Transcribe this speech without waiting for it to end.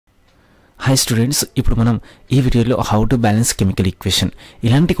Hi students, ఇప్పుడు మనం ఈ వీడియోలో how to balance chemical equation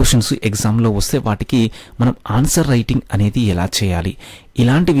ఇలాంటి క్వశ్చన్స్ ఎగ్జామ్లో వస్తే వాటికి మనం ఆన్సర్ రైటింగ్ అనేది ఎలా చేయాలి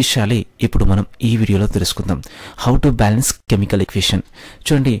ఇలాంటి విషయాలే ఇప్పుడు మనం ఈ వీడియోలో తెలుసుకుందాం. How to balance chemical equation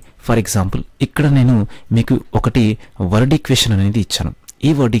చూడండి. ఫర్ ఎగ్జాంపుల్ ఇక్కడ నేను మీకు ఒకటి వర్డ్ ఈక్వేషన్ అనేది ఇచ్చాను.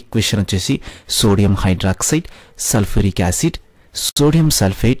 ఈ వర్డ్ ఈక్వేషన్ వచ్చేసి sodium hydroxide sulphuric acid sodium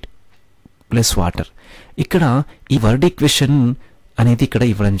sulphate plus water. ఇక్కడ ఈ వర్డ్ ఈక్వేషన్ అనేది ఇక్కడ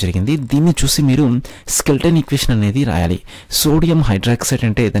ఇవ్వడం జరిగింది. దీన్ని చూసి మీరు స్కెల్టన్ ఈక్వేషన్ అనేది రాయాలి. సోడియం హైడ్రాక్సైడ్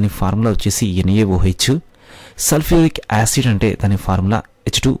అంటే దాని ఫార్ములా వచ్చేసి NaOH, సల్ఫ్యూరిక్ యాసిడ్ అంటే దాని formula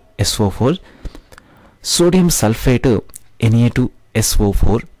H2SO4, sodium sulphate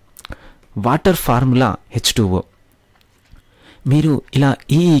Na2SO4, water formula H2O. మీరు ఇలా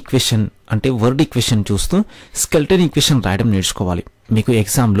ఈ ఈక్వేషన్ అంటే వర్డ్ ఈక్వేషన్ చూస్తూ స్కెల్టన్ ఈక్వేషన్ రాయడం నేర్చుకోవాలి. మీకు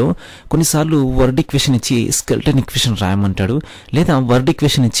ఎగ్జామ్లో కొన్నిసార్లు వర్డ్ ఈక్వేషన్ ఇచ్చి స్కెల్టన్ ఈక్వేషన్ రాయమంటాడు, లేదా వర్డ్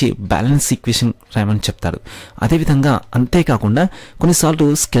ఈక్వేషన్ ఇచ్చి బ్యాలెన్స్ ఈక్వేషన్ రాయమని చెప్తాడు. అదేవిధంగా అంతేకాకుండా కొన్నిసార్లు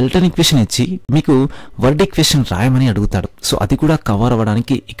స్కెల్టన్ ఈక్వేషన్ ఇచ్చి మీకు వర్డ్ ఈక్వేషన్ రాయమని అడుగుతాడు. సో అది కూడా కవర్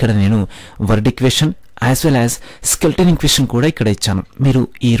అవ్వడానికి ఇక్కడ నేను word equation as well as skeleton equation కూడా ఇక్కడ ఇచ్చాను. మీరు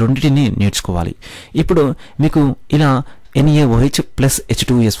ఈ రెండింటిని నేర్చుకోవాలి. ఇప్పుడు మీకు ఇలా NaOH plus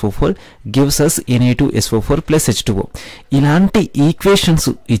H2SO4 gives us Na2SO4 plus H2O. ఇలాంటి ఈక్వేషన్స్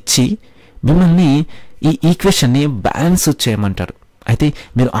ఇచ్చి మిమ్మల్ని ఈ ఈక్వేషన్ని బ్యాలెన్స్ చేయమంటారు. అయితే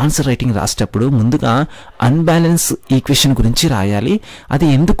మీరు ఆన్సర్ రైటింగ్ రాసేటప్పుడు ముందుగా అన్బ్యాలెన్స్ ఈక్వేషన్ గురించి రాయాలి. అది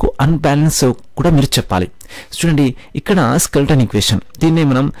ఎందుకు అన్బ్యాలెన్స్ కూడా మీరు చెప్పాలి. చూడండి, ఇక్కడ స్కెల్టన్ ఈక్వేషన్, దీన్ని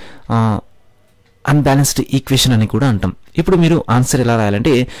మనం అన్బ్యాలెన్స్డ్ ఈక్వేషన్ అని కూడా అంటాం. ఇప్పుడు మీరు ఆన్సర్ ఎలా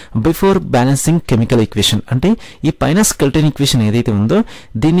రాయాలంటే బిఫోర్ బ్యాలెన్సింగ్ కెమికల్ ఈక్వేషన్, అంటే ఈ పైన స్కెల్టన్ ఈక్వేషన్ ఏదైతే ఉందో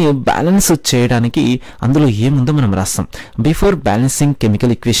దీన్ని బ్యాలెన్స్ చేయడానికి అందులో ఏముందో మనం రాస్తాం. Before balancing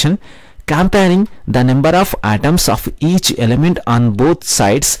chemical equation comparing the number of atoms of each element on both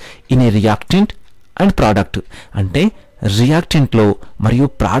sides in a reactant and product. అంటే రియాక్టెంట్లో మరియు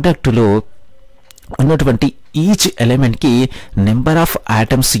ప్రోడక్ట్లో ఉన్నటువంటి ఈచ్ ఎలిమెంట్కి నెంబర్ ఆఫ్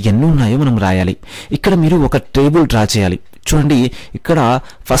ఆటమ్స్ ఎన్ని ఉన్నాయో మనం రాయాలి. ఇక్కడ మీరు ఒక టేబుల్ డ్రా చేయాలి. చూడండి, ఇక్కడ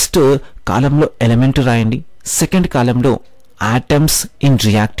ఫస్ట్ కాలంలో ఎలిమెంట్ రాయండి, సెకండ్ కాలంలో ఆటమ్స్ ఇన్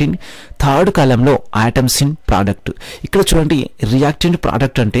రియాక్టెంట్, థర్డ్ కాలంలో ఆటమ్స్ ఇన్ ప్రోడక్ట్. ఇక్కడ చూడండి, రియాక్టెంట్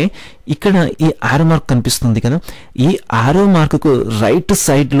ప్రోడక్ట్ అంటే ఇక్కడ ఈ ఆరో మార్క్ కనిపిస్తుంది కదా, ఈ ఆరో మార్కుకు రైట్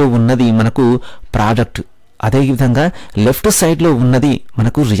సైడ్లో ఉన్నది మనకు ప్రోడక్ట్, అదేవిధంగా లెఫ్ట్ సైడ్లో ఉన్నది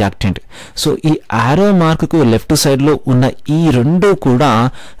మనకు రియాక్టెంట్. సో ఈ ఆరో మార్కుకు లెఫ్ట్ సైడ్లో ఉన్న ఈ రెండు కూడా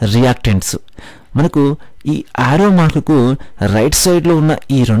రియాక్టెంట్స్. మనకు ఈ ఆరో మార్కుకు రైట్ సైడ్లో ఉన్న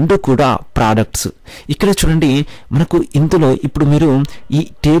ఈ రెండు కూడా ప్రోడక్ట్స్. ఇక్కడ చూడండి, మనకు ఇందులో ఇప్పుడు మీరు ఈ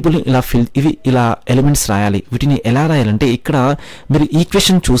టేబుల్ ఇవి ఇలా ఎలిమెంట్స్ రాయాలి. వీటిని ఎలా రాయాలంటే ఇక్కడ మీరు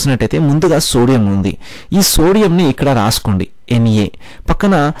ఈక్వేషన్ చూసినట్టయితే ముందుగా సోడియం ఉంది. ఈ సోడియంని ఇక్కడ రాసుకోండి, Na.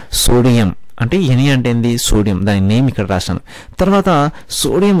 పక్కన సోడియం అంటే Na అంటే ఏంది, సోడియం, దాని నేమ్ ఇక్కడ రాశాను. తర్వాత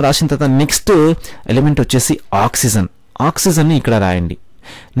సోడియం రాసిన తర్వాత నెక్స్ట్ ఎలిమెంట్ వచ్చేసి ఆక్సిజన్, ఆక్సిజన్ని ఇక్కడ రాయండి.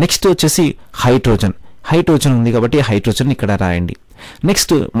 నెక్స్ట్ వచ్చేసి హైడ్రోజన్, హైడ్రోజన్ ఉంది కాబట్టి హైడ్రోజన్ ఇక్కడ రాయండి.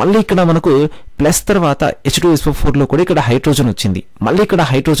 నెక్స్ట్ మళ్ళీ ఇక్కడ మనకు ప్లస్ తర్వాత H2SO4లో కూడా ఇక్కడ హైడ్రోజన్ వచ్చింది. మళ్ళీ ఇక్కడ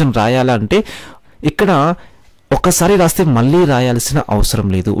హైడ్రోజన్ రాయాలంటే ఇక్కడ ఒక్కసారి రాస్తే మళ్ళీ రాయాల్సిన అవసరం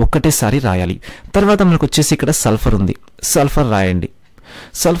లేదు, ఒక్కటేసారి రాయాలి. తర్వాత మనకు వచ్చేసి ఇక్కడ సల్ఫర్ ఉంది, సల్ఫర్ రాయండి.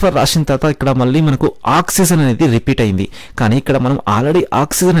 సల్ఫర్ రాసిన తర్వాత ఇక్కడ మళ్ళీ మనకు ఆక్సిజన్ అనేది రిపీట్ అయింది, కానీ ఇక్కడ మనం ఆల్రెడీ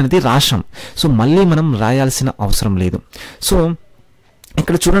ఆక్సిజన్ అనేది రాసాం. సో మళ్ళీ మనం రాయాల్సిన అవసరం లేదు. సో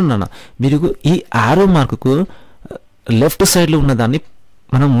ఇక్కడ చూడండి నాన్న, మీరు ఈ ఆరో మార్కుకు లెఫ్ట్ సైడ్లో ఉన్నదాన్ని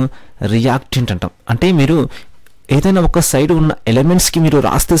మనము రియాక్టెంట్ అంటాం. అంటే మీరు ఏదైనా ఒక సైడ్ ఉన్న ఎలిమెంట్స్కి మీరు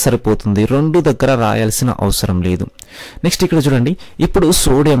రాస్తే సరిపోతుంది, రెండు దగ్గర రాయాల్సిన అవసరం లేదు. నెక్స్ట్ ఇక్కడ చూడండి, ఇప్పుడు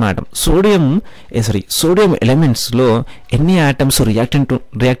సోడియం ఆటం, సోడియం ఎలిమెంట్స్లో ఎన్ని ఆటమ్స్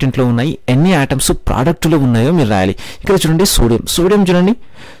రియాక్టెంట్లో ఉన్నాయి, ఎన్ని ఆటమ్స్ ప్రోడక్ట్లో ఉన్నాయో మీరు రాయాలి. ఇక్కడ చూడండి సోడియం చూడండి,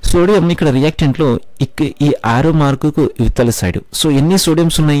 సోడియం ఇక్కడ రియాక్టెంట్లో ఈ ఆరో మార్కుకు ఇవతల సైడ్. సో ఎన్ని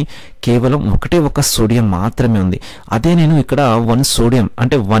సోడియంస్ ఉన్నాయి, కేవలం ఒక సోడియం మాత్రమే ఉంది. అదే నేను ఇక్కడ 1 సోడియం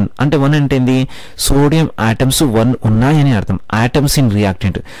అంటే 1 అంటే ఏంది, సోడియం ఆటమ్స్ 1 ఉన్నాయని అర్థం. Atoms in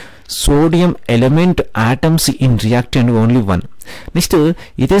reactant, sodium element atoms in reactant only 1. Next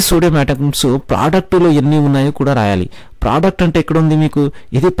ఇదే సోడియం ఆటమ్స్ ప్రోడక్ట్లో ఎన్ని ఉన్నాయో కూడా రాయాలి. ప్రోడక్ట్ అంటే ఎక్కడ ఉంది మీకు,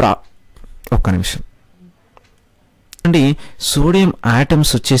 ఇది ఒక్క నిమిషం అండి. సోడియం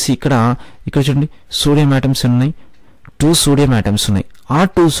ఆటమ్స్ వచ్చేసి ఇక్కడ చూడండి, సోడియం ఆటమ్స్ ఉన్నాయి, 2 సోడియం ఆటమ్స్ ఉన్నాయి. ఆ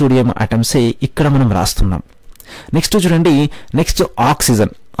 2 సోడియం ఆటమ్సే ఇక్కడ మనం రాస్తున్నాం. నెక్స్ట్ చూడండి, నెక్స్ట్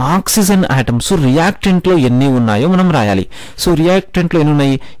ఆక్సిజన్ ఆటమ్స్ రియాక్టెంట్లో ఎన్ని ఉన్నాయో మనం రాయాలి. సో రియాక్టెంట్లో ఎన్ని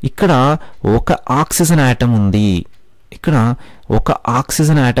ఉన్నాయి, ఇక్కడ ఒక ఆక్సిజన్ ఆటమ్ ఉంది. ఇక్కడ ఒక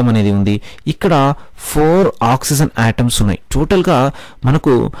ఆక్సిజన్ ఆటమ్ అనేది ఉంది, ఇక్కడ 4 ఆక్సిజన్ ఆటమ్స్ ఉన్నాయి. టోటల్గా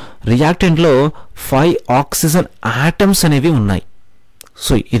మనకు రియాక్టెంట్లో 5 ఆక్సిజన్ ఆటమ్స్ అనేవి ఉన్నాయి.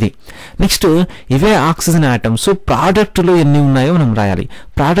 సో ఇది నెక్స్ట్ ఇవే ఆక్సిజన్ ఆటమ్స్ ప్రోడక్ట్లో ఎన్ని ఉన్నాయో మనం రాయాలి.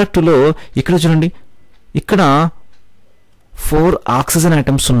 ప్రోడక్ట్లో ఇక్కడ చూడండి, ఇక్కడ 4 ఆక్సిజన్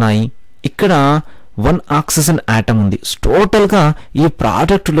ఆటమ్స్ ఉన్నాయి, ఇక్కడ 1 ఆక్సిజన్ ఆటమ్ ఉంది. టోటల్గా ఈ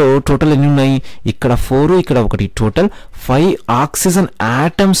ప్రోడక్ట్లో టోటల్ ఎన్ని ఉన్నాయి, ఇక్కడ 4 ఇక్కడ 1, టోటల్ 5 ఆక్సిజన్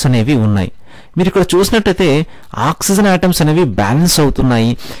ఆటమ్స్ అనేవి ఉన్నాయి. మీరు ఇక్కడ చూసినట్టయితే ఆక్సిజన్ ఆటమ్స్ అనేవి బ్యాలెన్స్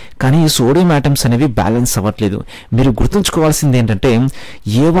అవుతున్నాయి, కానీ సోడియం ఆటమ్స్ అనేవి బ్యాలెన్స్ అవ్వట్లేదు. మీరు గుర్తుంచుకోవాల్సింది ఏంటంటే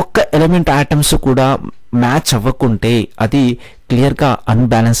ఏ ఒక్క ఎలిమెంట్ ఆటమ్స్ కూడా మ్యాచ్ అవ్వకుంటే అది క్లియర్గా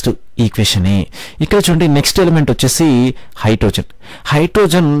అన్బ్యాలెన్స్డ్ ఈక్వేషనే. ఇక్కడ చూడండి నెక్స్ట్ ఎలిమెంట్ వచ్చేసి హైడ్రోజన్.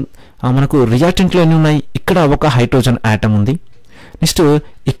 హైడ్రోజన్ మనకు రియాక్టెంట్లో ఎన్ని ఉన్నాయి, ఇక్కడ ఒక హైడ్రోజన్ ఆటమ్ ఉంది, నెక్స్ట్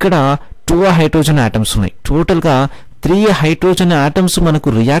ఇక్కడ 2 హైడ్రోజన్ ఆటమ్స్ ఉన్నాయి. టోటల్గా 3 హైడ్రోజన్ ఆటమ్స్ మనకు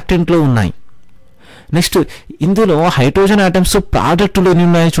రియాక్టెంట్లో ఉన్నాయి. నెక్స్ట్ ఇందులో హైడ్రోజన్ ఆటమ్స్ ప్రోడక్ట్లో ఎన్ని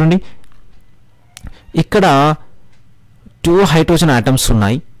ఉన్నాయో చూడండి, ఇక్కడ 2 హైడ్రోజన్ ఆటమ్స్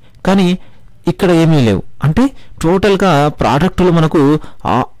ఉన్నాయి, కానీ ఇక్కడ ఏమీ లేవు. అంటే టోటల్గా ప్రోడక్ట్లో మనకు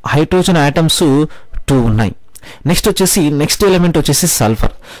హైడ్రోజన్ ఆటమ్స్ 2 ఉన్నాయి. నెక్స్ట్ వచ్చేసి నెక్స్ట్ ఎలిమెంట్ వచ్చేసి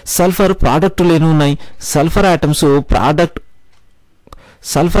సల్ఫర్. సల్ఫర్ ప్రోడక్ట్లో ఎన్ని ఉన్నాయి, సల్ఫర్ ఆటమ్స్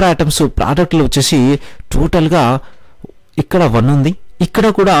ప్రోడక్ట్లో వచ్చేసి టోటల్గా ఇక్కడ 1 ఉంది, ఇక్కడ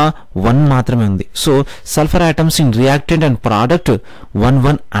కూడా 1 మాత్రమే ఉంది. So sulphur atoms in reactant and product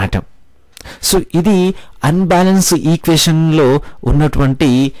 1 atom. So ఇది అన్బ్యాలెన్స్ ఈక్వేషన్లో ఉన్నటువంటి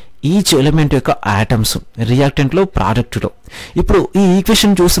ఈచ్ ఎలిమెంట్ యొక్క ఆటమ్స్ రియాక్టెంట్లో ప్రోడక్ట్లో. ఇప్పుడు ఈ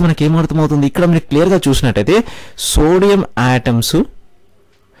ఈక్వేషన్ చూస్తే మనకి ఏమర్థమవుతుంది, ఇక్కడ మీరు క్లియర్గా చూసినట్టయితే sodium atoms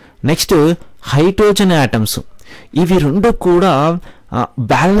next hydrogen atoms ఇవి రెండు కూడా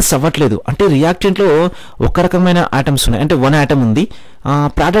బ్యాలెన్స్ అవ్వట్లేదు. అంటే రియాక్టెంట్లో ఒక రకమైన ఆటమ్స్ ఉన్నాయి, అంటే 1 ఆటమ్ ఉంది,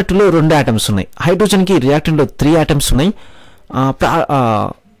 ప్రోడక్ట్లో 2 ఆటమ్స్ ఉన్నాయి. హైడ్రోజన్కి రియాక్టెంట్లో 3 ఆటమ్స్ ఉన్నాయి,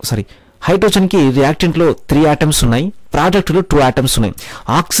 హైడ్రోజన్కి రియాక్టెంట్లో 3 ఆటమ్స్ ఉన్నాయి, ప్రోడక్ట్లో 2 ఆటమ్స్ ఉన్నాయి.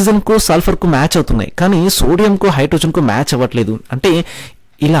 ఆక్సిజన్కు సల్ఫర్కు మ్యాచ్ అవుతున్నాయి, కానీ సోడియంకు హైడ్రోజన్కు మ్యాచ్ అవ్వట్లేదు. అంటే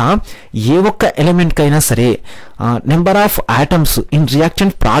ఇలా ఏ ఒక్క ఎలిమెంట్కైనా సరే number of atoms in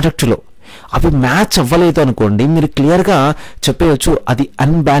reactant ప్రోడక్ట్లో అవి మ్యాచ్ అవ్వలేదు అనుకోండి, మీరు క్లియర్గా చెప్పేయచ్చు అది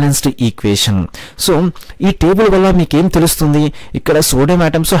అన్బ్యాలెన్స్డ్ ఈక్వేషన్. సో ఈ టేబుల్ వల్ల మీకు ఏం తెలుస్తుంది, ఇక్కడ సోడియం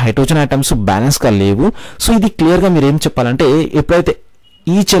ఆటమ్స్ హైడ్రోజన్ ఆటమ్స్ బ్యాలెన్స్గా లేవు. సో ఇది క్లియర్గా మీరు ఏం చెప్పాలంటే ఎప్పుడైతే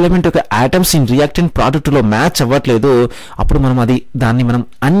ఈచ్ ఎలిమెంట్ యొక్క ఆటమ్స్ ఇన్ రియాక్టెంట్ ప్రోడక్ట్లో మ్యాచ్ అవ్వట్లేదు, అప్పుడు దాన్ని మనం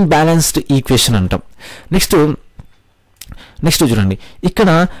అన్బ్యాలెన్స్డ్ ఈక్వేషన్ అంటాం. నెక్స్ట్ చూడండి, ఇక్కడ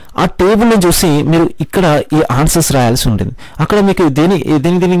ఆ టేబుల్ని చూసి మీరు ఇక్కడ ఈ ఆన్సర్స్ రాయాల్సి ఉంటుంది. అక్కడ మీకు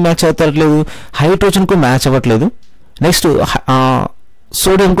దేనికి మ్యాచ్ అవ్వట్లేదు, హైడ్రోజన్కు మ్యాచ్ అవ్వట్లేదు, నెక్స్ట్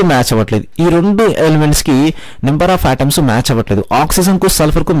సోడియంకు మ్యాచ్ అవ్వట్లేదు. ఈ 2 ఎలిమెంట్స్కి నెంబర్ ఆఫ్ ఆటమ్స్ మ్యాచ్ అవ్వట్లేదు, ఆక్సిజన్కు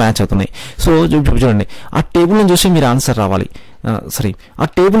సల్ఫర్కు మ్యాచ్ అవుతున్నాయి. సో చూడండి ఆ టేబుల్ని చూసి మీరు ఆన్సర్ రావాలి. ఆ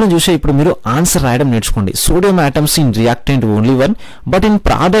టేబుల్ని చూసి ఇప్పుడు మీరు ఆన్సర్ రాయడం నేర్చుకోండి. Sodium atoms in reactant only 1 but in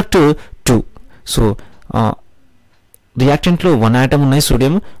product 2. So రియాక్టెంట్లో 1 atom ఉన్నాయి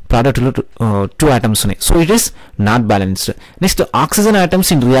సోడియం, ప్రోడక్ట్లో 2 ఆటమ్స్ ఉన్నాయి. So it is not balanced. Next oxygen atoms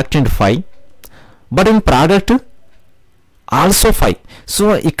in reactant 5 but in product also 5. So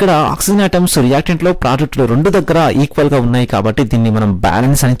ఇక్కడ ఆక్సిజన్ ఆటమ్స్ రియాక్టెంట్లో ప్రోడక్ట్లో 2 దగ్గర ఈక్వల్గా ఉన్నాయి కాబట్టి దీన్ని మనం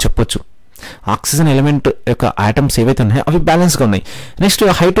బ్యాలెన్స్ అని చెప్పొచ్చు. ఆక్సిజన్ ఎలిమెంట్ యొక్క ఆటమ్స్ ఏవైతే ఉన్నాయో అవి బ్యాలెన్స్గా ఉన్నాయి. నెక్స్ట్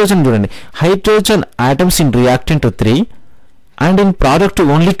హైడ్రోజన్ చూడండి, hydrogen atoms in reactant 3 and in product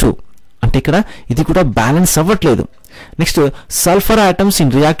only 2. అంటే ఇక్కడ ఇది కూడా బ్యాలెన్స్ అవ్వట్లేదు. Next sulphur atoms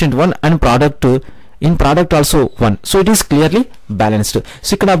in reactant 1 and product also 1. So it is clearly balanced.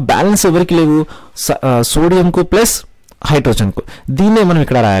 So ఇక్కడ బ్యాలెన్స్ ఎవరికి లేవు, సోడియంకు ప్లస్ హైడ్రోజన్కు. దీన్నే మనం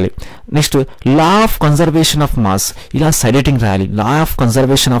ఇక్కడ రాయాలి. Next law of conservation of mass, ఇలా సైడెటింగ్ రాయాలి. Law of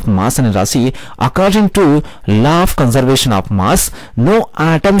conservation of mass అని రాసి according to law of conservation of mass no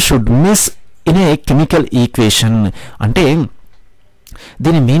atom should miss in a chemical equation. అంటే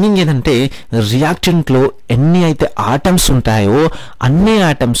దీని మీనింగ్ ఏంటంటే రియాక్టెంట్లో ఎన్ని అయితే ఆటమ్స్ ఉంటాయో అన్ని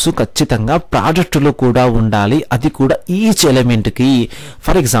ఆటమ్స్ ఖచ్చితంగా ప్రోడక్ట్లో కూడా ఉండాలి, అది కూడా ఈచ్ ఎలిమెంట్కి.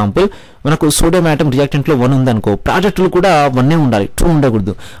 ఫర్ ఎగ్జాంపుల్ మనకు సోడియం ఆటమ్ రియాక్టెంట్లో 1 ఉందనుకో, ప్రోడక్ట్లో కూడా 1 ఉండాలి, 2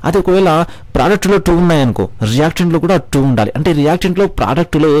 ఉండకూడదు. అది ఒకవేళ ప్రోడక్ట్లో 2 ఉన్నాయనుకో, రియాక్టెంట్లో కూడా 2 ఉండాలి. అంటే రియాక్టెంట్లో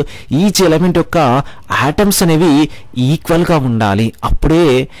ప్రోడక్ట్లో ఈచ్ ఎలిమెంట్ యొక్క ఆటమ్స్ అనేవి ఈక్వల్గా ఉండాలి. అప్పుడే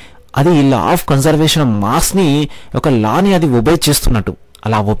అది లా ఆఫ్ కన్జర్వేషన్ ఆఫ్ మాస్ని ఒక లాని అది ఒబే చేస్తున్నట్టు.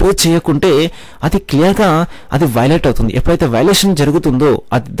 అలా ఒబే చేయకుంటే అది క్లియర్గా అది వైలేట్ అవుతుంది. ఎప్పుడైతే వైలేషన్ జరుగుతుందో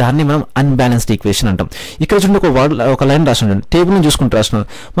అది దాన్ని మనం అన్బ్యాలెన్స్డ్ ఈక్వేషన్ అంటాం. ఇక్కడ చూడండి ఒక లైన్ రాసిన టేబుల్ని చూసుకుంటూ రాసినాం.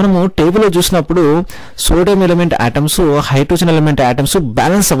 మనము టేబుల్లో చూసినప్పుడు sodium element atoms hydrogen element atoms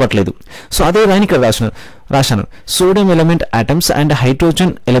balance అవ్వట్లేదు. సో అదే లైన్ ఇక్కడ రాశాను sodium element atoms and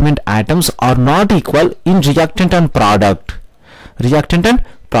hydrogen element atoms are not equal in reactant and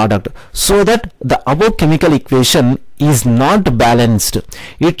product so that the above chemical equation is not balanced.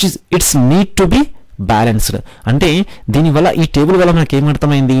 It's need to be balanced. అంటే దీనివల్ల ఈ table వల్ల మనకి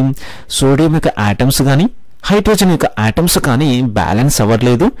ఏమర్థమైంది, sodium యొక్క atoms కానీ hydrogen యొక్క atoms కానీ బ్యాలెన్స్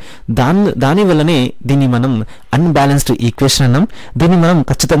అవ్వట్లేదు. దాని వల్లనే దీన్ని మనం అన్బ్యాలెన్స్డ్ ఈక్వేషన్ అన్నాం. దీన్ని మనం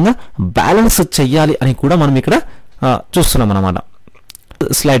ఖచ్చితంగా బ్యాలెన్స్ చెయ్యాలి అని కూడా మనం ఇక్కడ చూస్తున్నాం అన్నమాట.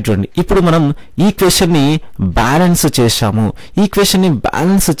 స్లైడ్ చూడండి. ఇప్పుడు మనం ఈక్వేషన్ని బ్యాలెన్స్ చేశాము. ఈక్వేషన్ని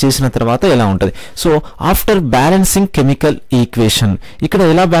బ్యాలెన్స్ చేసిన తర్వాత ఎలా ఉంటుంది? So after balancing chemical equation ఇక్కడ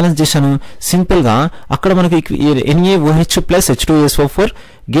ఎలా బ్యాలెన్స్ చేశాను? సింపుల్గా అక్కడ మనకి NaOH plus H2SO4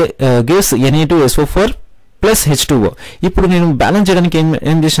 gives Na2SO4 plus H2O. ఇప్పుడు నేను బ్యాలెన్స్ చేయడానికి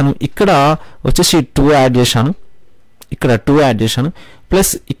ఏం చేశాను, ఇక్కడ వచ్చేసి 2 యాడ్ చేశాను, ఇక్కడ 2 యాడ్ చేశాను,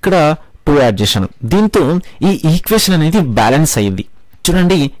 ప్లస్ ఇక్కడ 2 యాడ్ చేశాను. దీంతో ఈ ఈక్వేషన్ అనేది బ్యాలెన్స్ అయ్యింది.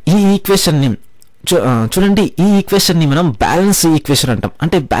 చూడండి ఈ ఈక్వేషన్ని మనం బ్యాలెన్స్ ఈక్వేషన్ అంటాం.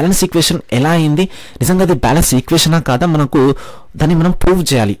 అంటే బ్యాలెన్స్ ఈక్వేషన్ ఎలా అయింది, నిజంగా అది బ్యాలెన్స్ ఈక్వేషనా కాదా, మనకు దాన్ని మనం ప్రూవ్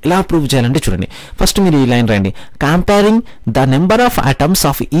చేయాలి. ఎలా ప్రూవ్ చేయాలంటే చూడండి, ఫస్ట్ మీరు ఈ లైన్ రాయండి. Comparing the number of atoms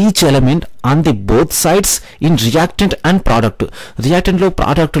of each element on the both sides in reactant and product. రియాక్టెంట్లో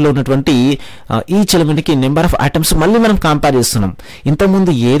ప్రోడక్ట్లో ఉన్నటువంటి ఈచ్ ఎలిమెంట్కి నెంబర్ ఆఫ్ ఆటమ్స్ మళ్ళీ మనం కంపేర్ చేస్తున్నాం.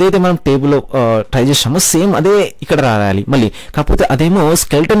 ఇంతకుముందు ఏదైతే మనం టేబుల్లో ట్రై చేసామో సేమ్ అదే ఇక్కడ రాయాలి మళ్ళీ. కాకపోతే అదేమో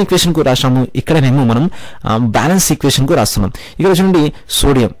స్కెల్టన్ ఈక్వేషన్కు రాసాము, ఇక్కడనేమో మనం బ్యాలెన్స్ ఈక్వేషన్కు రాస్తున్నాం. ఇక్కడ చూడండి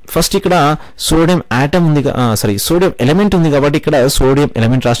సోడియం, ఫస్ట్ ఇక్కడ సోడియం ఆటమ్ ఉంది, సోడియం ఎలిమెంట్ ఉంది కాబట్టి ఇక్కడ సోడియం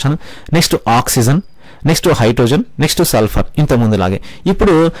ఎలిమెంట్ రాస్తాను. Next oxygen, next hydrogen, next sulphur, ఇంత ముందులాగే.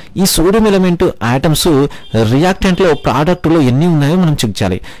 ఇప్పుడు ఈ సోడియం ఎలిమెంట్ ఆటమ్స్ రియాక్టెంట్లో ప్రోడక్ట్లో ఎన్ని ఉన్నాయో మనం చెక్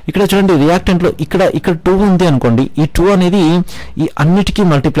చేయాలి. ఇక్కడ చూడండి రియాక్టెంట్లో ఇక్కడ 2 ఉంది అనుకోండి, ఈ 2 అనేది ఈ అన్నిటికీ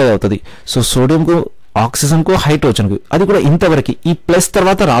మల్టిప్లై అవుతుంది. సో సోడియంకు, ఆక్సిజన్కు, హైడ్రోజన్కు, అది కూడా ఇంతవరకు. ఈ ప్లస్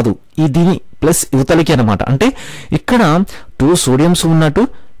తర్వాత రాదు, ఈ దీని ప్లస్ యువతలకి అనమాట. అంటే ఇక్కడ 2 సోడియంస్ ఉన్నట్టు,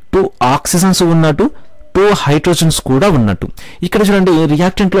 2 ఆక్సిజన్స్ ఉన్నట్టు, 2 హైడ్రోజన్స్ కూడా ఉన్నట్టు. ఇక్కడ చూడండి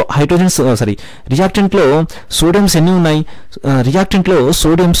రియాక్టెంట్లో రియాక్టెంట్లో సోడియంస్ ఎన్ని ఉన్నాయి, రియాక్టెంట్లో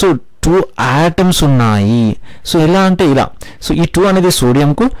సోడియంస్ 2 ఆటమ్స్ ఉన్నాయి. సో ఎలా అంటే ఇలా, సో ఈ 2 అనేది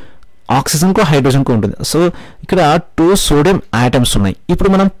సోడియంకు, ఆక్సిజన్కు, హైడ్రోజన్కు ఉంటుంది. సో ఇక్కడ 2 సోడియం ఆటమ్స్ ఉన్నాయి.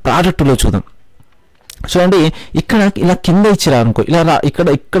 ఇప్పుడు మనం ప్రోడక్ట్లో చూద్దాం. చూడండి ఇక్కడ ఇలా కింద ఇచ్చారు అనుకో, ఇలా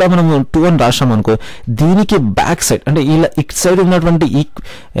ఇక్కడ మనం 2 అని రాసాం అనుకో, దీనికి బ్యాక్ సైడ్ అంటే ఇలా ఇటు సైడ్ ఉన్నటువంటి ఈ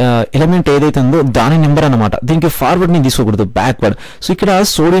ఎలిమెంట్ ఏదైతే ఉందో దాని నెంబర్ అనమాట. దీనికి ఫార్వర్డ్ ని తీసుకోకూడదు, బ్యాక్వర్డ్. సో ఇక్కడ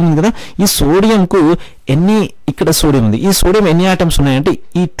సోడియం ఉంది కదా, ఈ సోడియంకు ఇక్కడ సోడియం ఉంది, ఈ సోడియం ఎన్ని ఆటమ్స్ ఉన్నాయంటే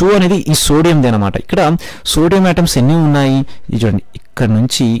ఈ 2 అనేది ఈ సోడియంది అనమాట. ఇక్కడ సోడియం ఆటమ్స్ ఎన్ని ఉన్నాయి చూడండి, ఇక్కడ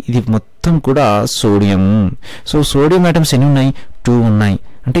నుంచి ఇది మొత్తం కూడా సోడియం. సో సోడియం ఆటమ్స్ ఎన్ని ఉన్నాయి, 2 ఉన్నాయి.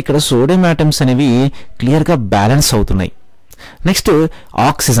 అంటే ఇక్కడ సోడియం ఆటమ్స్ అనేవి క్లియర్గా బ్యాలెన్స్ అవుతున్నాయి. నెక్స్ట్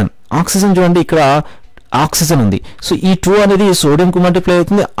ఆక్సిజన్ చూడండి, ఇక్కడ ఆక్సిజన్ ఉంది. సో ఈ 2 అనేది సోడియంకు మల్టిప్లై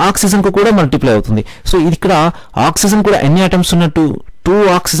అవుతుంది, ఆక్సిజన్కు కూడా మల్టిప్లై అవుతుంది. సో ఇది ఇక్కడ ఆక్సిజన్ కూడా ఎన్ని ఆటమ్స్ ఉన్నట్టు, 2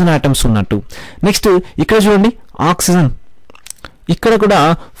 ఆక్సిజన్ ఆటమ్స్ ఉన్నట్టు. నెక్స్ట్ ఇక్కడ చూడండి ఆక్సిజన్, ఇక్కడ కూడా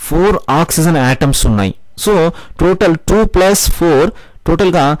 4 ఆక్సిజన్ ఆటమ్స్ ఉన్నాయి. సో టోటల్ 2 + 4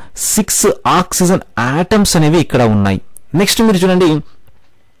 టోటల్గా 6 ఆక్సిజన్ ఆటమ్స్ అనేవి ఇక్కడ ఉన్నాయి. నెక్స్ట్ మీరు చూడండి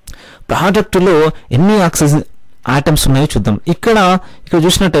ప్రోడక్ట్లో ఎన్ని ఆక్సిజన్ ఆటమ్స్ ఉన్నాయో చూద్దాం. ఇక్కడ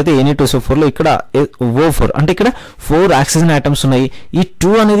చూసినట్టయితే Na2SO4లో ఇక్కడ O4 అంటే ఇక్కడ 4 ఆక్సిజన్ ఆటమ్స్ ఉన్నాయి. ఈ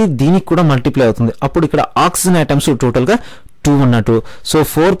 2 అనేది దీనికి కూడా మల్టిప్లై అవుతుంది. అప్పుడు ఇక్కడ ఆక్సిజన్ ఆటమ్స్ టోటల్గా 2 ఉన్నట్టు. సో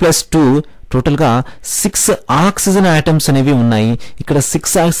 4 + 2 టోటల్గా 6 ఆక్సిజన్ ఆటమ్స్ అనేవి ఉన్నాయి. ఇక్కడ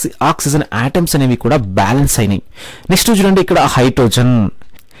 6 ఆక్సిజన్ ఆటమ్స్ అనేవి కూడా బ్యాలెన్స్ అయినాయి. నెక్స్ట్ చూడండి ఇక్కడ హైడ్రోజన్,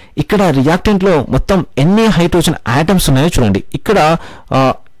 ఇక్కడ రియాక్టెంట్లో మొత్తం ఎన్ని హైడ్రోజన్ ఆటమ్స్ ఉన్నాయో చూడండి. ఇక్కడ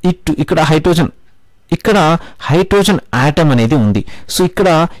హైడ్రోజన్ ఆటమ్ అనేది ఉంది. సో ఇక్కడ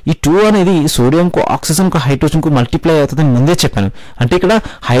ఈ 2 అనేది సోడియంకు, ఆక్సిజన్కు, హైడ్రోజన్కు మల్టిప్లై అవుతుందని ముందే చెప్పాను. అంటే ఇక్కడ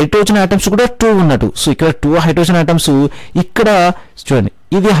హైడ్రోజన్ ఆటమ్స్ కూడా 2 ఉన్నట్టు. సో ఇక్కడ 2 హైడ్రోజన్ ఆటమ్స్, ఇక్కడ చూడండి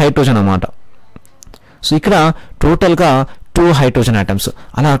ఇది హైడ్రోజన్ అన్నమాట. సో ఇక్కడ టోటల్గా 2 హైడ్రోజన్ ఆటమ్స్.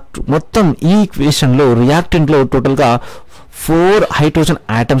 అలా మొత్తం ఈ ఈక్వేషన్లో రియాక్టెంట్లో టోటల్గా 4 హైడ్రోజన్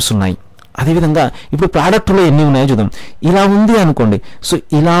ఆటమ్స్ ఉన్నాయి. అదేవిధంగా ఇప్పుడు ప్రోడక్ట్లో ఎన్ని ఉన్నాయో చూద్దాం. ఇలా ఉంది అనుకోండి, సో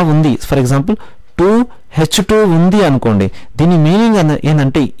ఇలా ఉంది, ఫర్ ఎగ్జాంపుల్ 2H2 ఉంది అనుకోండి. దీని మీనింగ్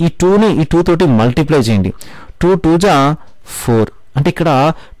ఏంటంటే ఈ 2ని ఈ 2 తోటి మల్టిప్లై చేయండి. 2 × 2 = 4 అంటే ఇక్కడ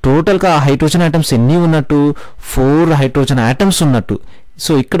టోటల్గా హైడ్రోజన్ ఆటమ్స్ ఎన్ని ఉన్నట్టు, 4 హైడ్రోజన్ ఆటమ్స్ ఉన్నట్టు.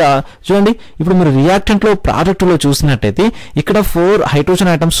 సో ఇక్కడ చూడండి, ఇప్పుడు మీరు రియాక్టెంట్ లో ప్రోడక్ట్ లో చూసినట్టయితే ఇక్కడ 4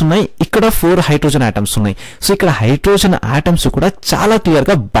 హైడ్రోజన్ ఆటమ్స్ ఉన్నాయి, ఇక్కడ 4 హైడ్రోజన్ ఆటమ్స్ ఉన్నాయి. సో ఇక్కడ హైడ్రోజన్ ఆటమ్స్ కూడా చాలా క్లియర్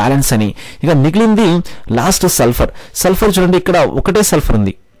గా బ్యాలెన్స్ అని. ఇక మిగిలింది లాస్ట్ సల్ఫర్. సల్ఫర్ చూడండి, ఇక్కడ ఒకటే సల్ఫర్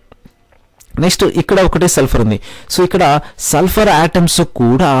ఉంది, నెక్స్ట్ ఇక్కడ ఒకటే సల్ఫర్ ఉంది. సో ఇక్కడ సల్ఫర్ ఆటమ్స్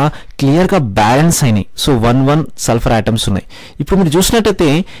కూడా క్లియర్ గా బ్యాలెన్స్ అయినాయి. సో 1 సల్ఫర్ ఆటమ్స్ ఉన్నాయి. ఇప్పుడు మీరు చూసినట్టయితే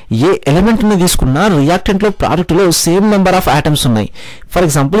ఏ ఎలిమెంట్ ని తీసుకున్నా రియాక్టెంట్ లో ప్రోడక్ట్ లో సేమ్ నెంబర్ ఆఫ్ ఆటమ్స్ ఉన్నాయి. ఫర్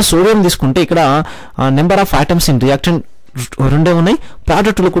ఎగ్జాంపుల్ సోడియం తీసుకుంటే ఇక్కడ number of atoms in reactant 2 ఉన్నాయి,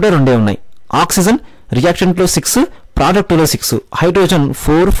 ప్రోడక్ట్ లో కూడా 2 ఉన్నాయి. ఆక్సిజన్ రియాక్టెంట్ లో 6, ప్రోడక్ట్ లో 6, హైడ్రోజన్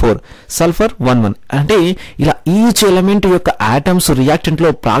 4, సల్ఫర్ 1. అంటే ఇలా ఈచ్ ఎలిమెంట్ యొక్క ఆటమ్స్ రియాక్టెంట్ లో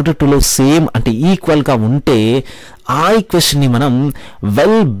ప్రోడక్ట్ లో సేమ్ అంటే ఈక్వల్ గా ఉంటే ఆ ఈక్వేషన్ ని మనం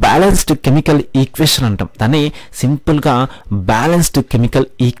వెల్ బ్యాలెన్స్డ్ కెమికల్ ఈక్వేషన్ అంటాం. దాన్ని సింపుల్ గా బ్యాలెన్స్డ్ కెమికల్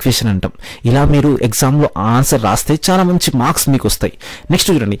ఈక్వేషన్ అంటాం. ఇలా మీరు ఎగ్జామ్ లో ఆన్సర్ రాస్తే చాలా మంచి మార్క్స్ మీకు వస్తాయి.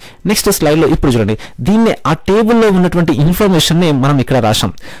 నెక్స్ట్ చూడండి, నెక్స్ట్ స్లైడ్ లో ఇప్పుడు చూడండి, దీన్ని ఆ టేబుల్లో ఉన్నటువంటి ఇన్ఫర్మేషన్ ని మనం ఇక్కడ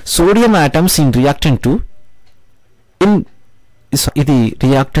రాసాం. Sodium atoms in reactant to ఇది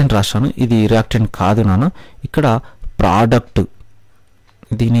రియాక్టెంట్ రాశాను, ఇది రియాక్టెంట్ కాదు నాన్న, ఇక్కడ ప్రోడక్ట్,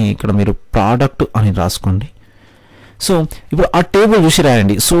 దీని ఇక్కడ మీరు ప్రోడక్ట్ అని రాసుకోండి. సో ఇప్పుడు ఆ టేబుల్ చూసి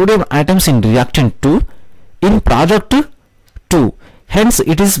రాయండి. Sodium atoms in reactant 2 in product 2, hence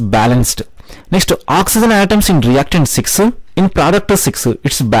it is balanced. Next oxygen atoms in reactant 6 in product 6,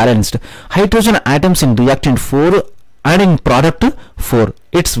 it's balanced. Hydrogen atoms in reactant 4 and in product 4,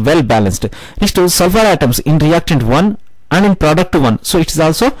 it's well balanced. Next sulfur atoms in reactant 1 and in product 1, so it is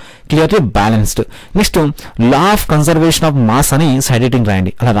also clearly balanced. Next law of conservation of mass ani side heading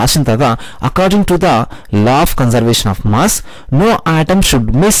రాయండి. అలా రాసిన తర్వాత according to the law of conservation of mass, no atom should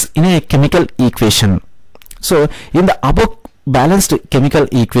miss in a chemical equation. So in the above balanced chemical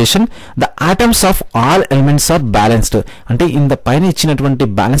equation, the atoms of all elements are balanced. అంటే in the పైన ఇచ్చినటువంటి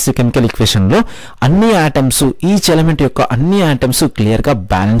balanced chemical equation లో అన్ని atoms, each element యొక్క అన్ని atoms clear గా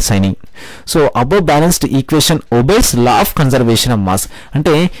balance అయినాయి. So above balanced equation obese law of conservation of mass.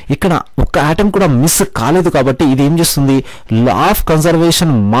 అంటే ఇక్కడ ఒక్క ఆటమ్ కూడా మిస్ కాలేదు కాబట్టి ఇది ఏం చేస్తుంది, లా ఆఫ్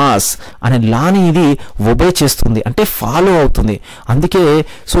కన్జర్వేషన్ మాస్ అనే లాని ఇది ఒబే చేస్తుంది, అంటే ఫాలో అవుతుంది. అందుకే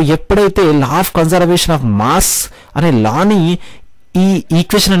సో ఎప్పుడైతే law of conservation of mass అనే లాని ఈ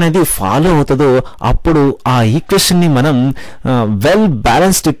ఈక్వేషన్ అనేది ఫాలో అవుతుందో అప్పుడు ఆ ఈక్వేషన్ ని మనం వెల్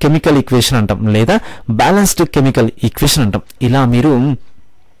బ్యాలెన్స్డ్ కెమికల్ ఈక్వేషన్ అంటాం, లేదా బ్యాలెన్స్డ్ కెమికల్ ఈక్వేషన్ అంటాం. ఇలా మీరు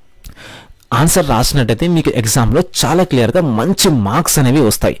ఆన్సర్ రాసినట్టయితే మీకు ఎగ్జామ్లో చాలా క్లియర్గా మంచి మార్క్స్ అనేవి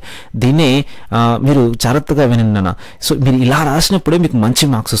వస్తాయి. దీన్నే మీరు జాగ్రత్తగా వినండి. సో మీరు ఇలా రాసినప్పుడే మీకు మంచి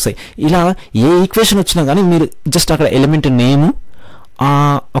మార్క్స్ వస్తాయి. ఇలా ఏ ఈక్వేషన్ వచ్చినా కానీ మీరు జస్ట్ అక్కడ ఎలిమెంట్ నేము,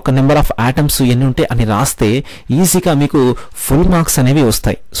 ఒక నెంబర్ ఆఫ్ ఆటమ్స్ ఎన్ని ఉంటే అని రాస్తే ఈజీగా మీకు ఫుల్ మార్క్స్ అనేవి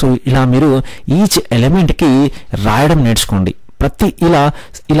వస్తాయి. సో ఇలా మీరు ఈచ్ ఎలిమెంట్కి రాయడం నేర్చుకోండి.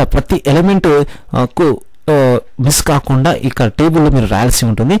 ప్రతి ఎలిమెంట్ కు మిస్ కాకుండా ఇక్కడ టేబుల్లో మీరు రాయాల్సి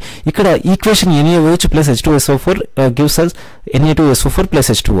ఉంటుంది. ఇక్కడ equation NaOH plus H2SO4 gives us Na2SO4 plus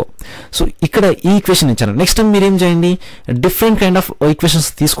H2O. So ఇక్కడ ఈ ఈక్వేషన్ ఇచ్చారు. నెక్స్ట్ టైం మీరు ఏం చేయండి, డిఫరెంట్ కైండ్ ఆఫ్ ఈక్వేషన్స్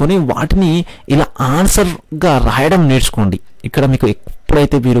తీసుకొని వాటిని ఇలా ఆన్సర్గా రాయడం నేర్చుకోండి. ఇక్కడ మీకు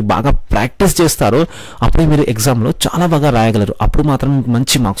ఎప్పుడైతే మీరు బాగా ప్రాక్టీస్ చేస్తారో అప్పుడే మీరు ఎగ్జామ్లో చాలా బాగా రాయగలరు. అప్పుడు మాత్రం మీకు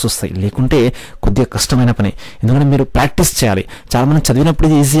మంచి మార్క్స్ వస్తాయి, లేకుంటే కొద్దిగా కష్టమైన పని. ఎందుకంటే మీరు ప్రాక్టీస్ చేయాలి. చాలా మంది చదివినప్పుడు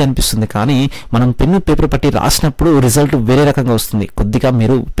ఈజీ అనిపిస్తుంది, కానీ మనం పెన్ను పేపర్ పట్టి రాసినప్పుడు రిజల్ట్ వేరే రకంగా వస్తుంది. కొద్దిగా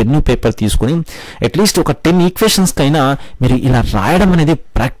మీరు పెన్ను పేపర్ తీసుకొని అట్లీస్ట్ ఒక 10 ఈక్వేషన్స్ కైనా మీరు ఇలా రాయడం అనేది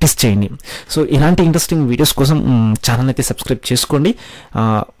ప్రాక్టీస్ చేయండి. సో ఇలాంటి ఇంట్రెస్టింగ్ వీడియోస్ కోసం ఛానల్ అయితే సబ్స్క్రైబ్ చేసుకోండి.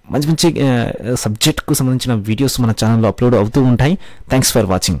 మంచి సబ్జెక్ట్కు సంబంధించిన వీడియోస్ మన ఛానల్లో అప్లోడ్ అవుతూ ఉంటాయి. Thanks for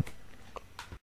watching.